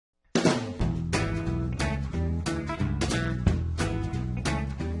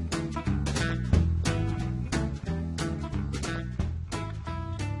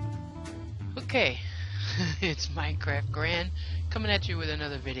Okay, it's Minecraft Gran coming at you with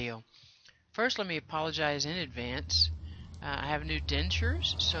another video. First, let me apologize in advance. I have new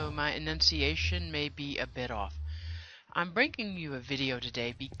dentures, so my enunciation may be a bit off. I'm bringing you a video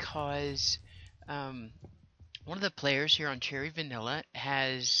today because one of the players here on Cherry Vanilla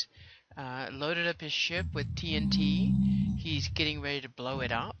has loaded up his ship with TNT. He's getting ready to blow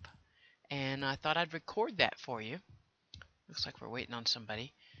it up, and I thought I'd record that for you. Looks like we're waiting on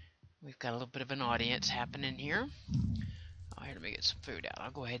somebody. We've got a little bit of an audience happening here. Alright, let me get some food out.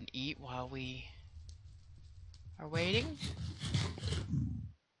 I'll go ahead and eat while we are waiting.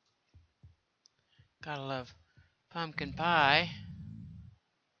 Gotta love pumpkin pie.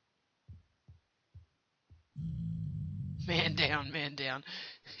 Man down, man down.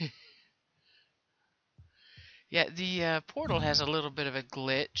 Yeah, the portal has a little bit of a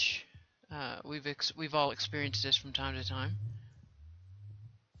glitch. We've all experienced this from time to time.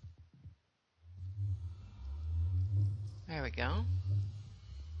 There we go.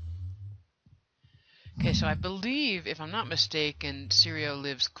 Okay, so I believe, if I'm not mistaken, Cirio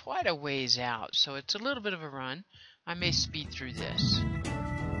lives quite a ways out, so it's a little bit of a run. I may speed through this.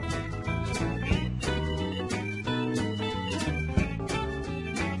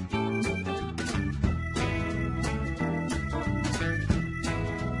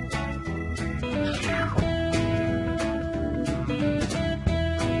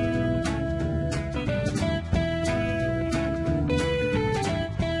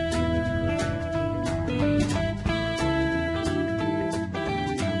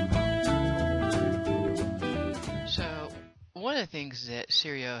 One of the things that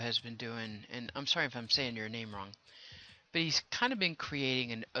Cirio has been doing, and I'm sorry if I'm saying your name wrong, but he's kind of been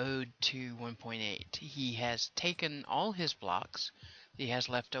creating an ode to 1.8. He has taken all his blocks that he has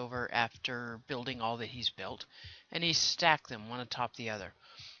left over after building all that he's built, and he's stacked them one atop the other.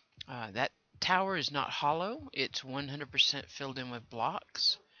 That tower is not hollow, it's 100% filled in with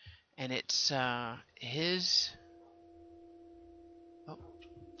blocks, and it's his... Oh,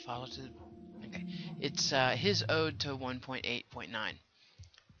 follow to... Okay. It's his ode to 1.8.9.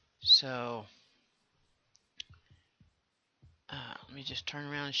 So, let me just turn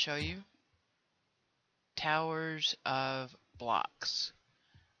around and show you. Towers of blocks.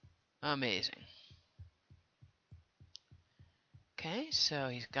 Amazing. Okay, so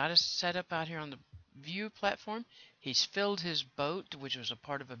he's got us set up out here on the view platform. He's filled his boat, which was a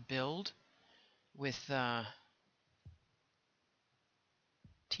part of a build, with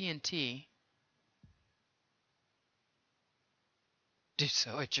TNT. Do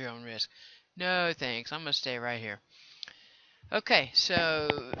so at your own risk. No, thanks. I'm going to stay right here. Okay, so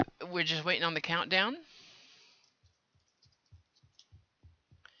we're just waiting on the countdown.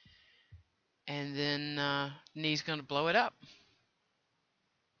 And then Knee's going to blow it up.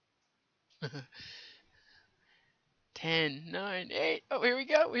 10, 9, 8. Oh, here we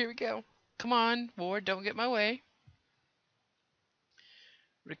go. Here we go. Come on, Ward, don't get my way.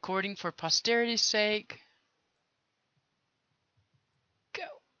 Recording for posterity's sake. Go.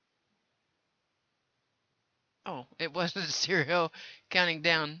 Oh, it wasn't a serial counting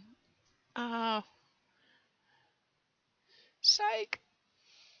down. Oh. Psych.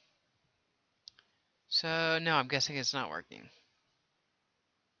 So, no, I'm guessing it's not working.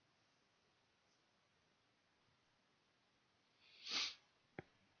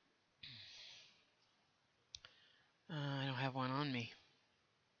 I don't have one on me.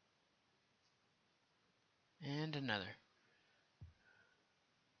 And another.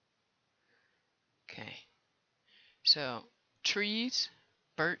 Okay. So, trees,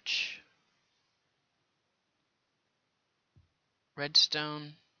 birch,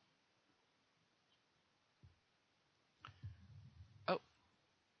 redstone. Oh,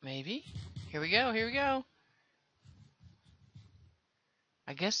 maybe. Here we go, here we go.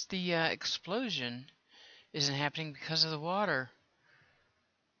 I guess the explosion isn't happening because of the water.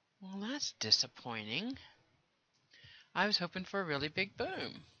 Well, that's disappointing. I was hoping for a really big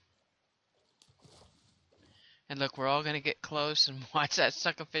boom. And look, we're all going to get close and watch that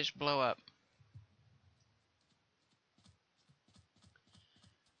suckerfish blow up.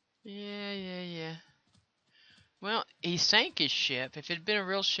 Yeah. Well, he sank his ship. If it had been a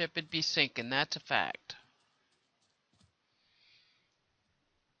real ship, it'd be sinking. That's a fact.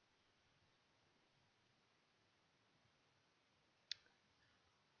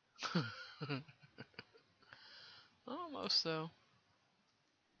 Almost, though.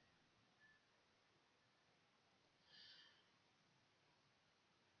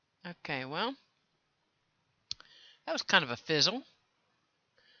 Okay, well, that was kind of a fizzle.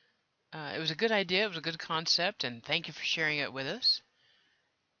 It was a good idea, it was a good concept, and thank you for sharing it with us.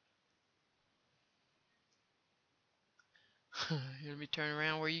 Let me turn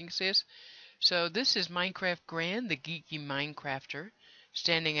around where you can see us. So this is Minecraft Gran, the geeky Minecrafter,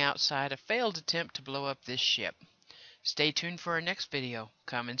 standing outside a failed attempt to blow up this ship. Stay tuned for our next video,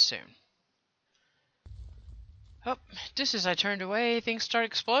 coming soon. Oh, just as I turned away, things start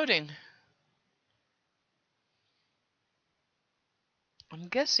exploding. I'm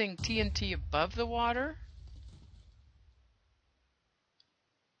guessing TNT above the water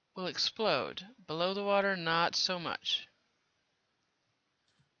will explode. Below the water, not so much.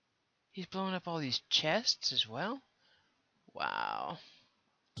 He's blowing up all these chests as well? Wow.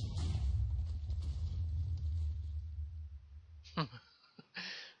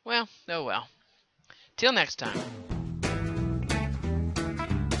 Well, oh well. Till next time.